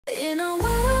In a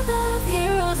world of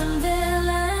heroes and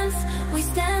villains, we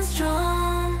stand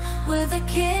strong. We're the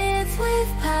kids with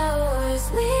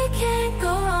powers, we can't go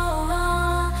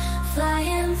wrong.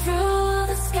 Flying through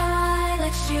the sky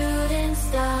like shooting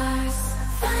stars,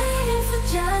 fighting for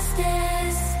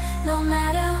justice, no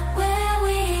matter where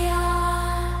we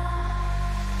are.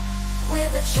 We're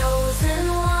the chosen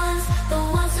ones, the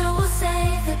ones who will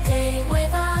save the day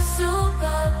with our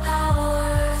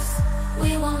superpowers.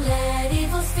 We won't let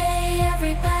evil stay,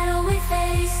 every battle we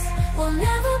face, we'll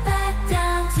never back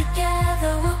down,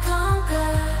 together we'll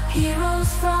conquer.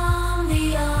 Heroes from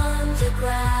the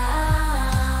underground.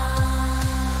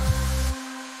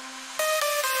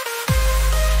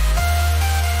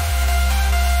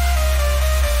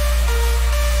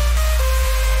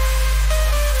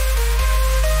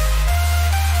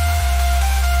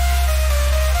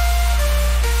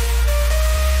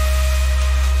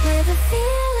 We're the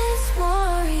fearless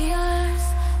warriors,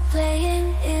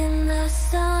 playing in the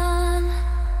sun.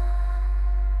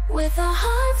 With our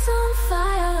hearts on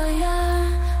fire,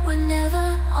 we're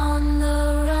never on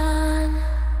the run.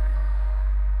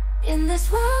 In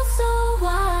this world so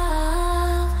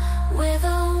wild, we're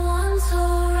the ones who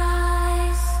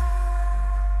rise.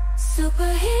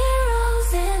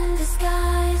 Superheroes in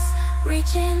disguise,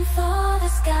 reaching for the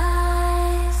sky.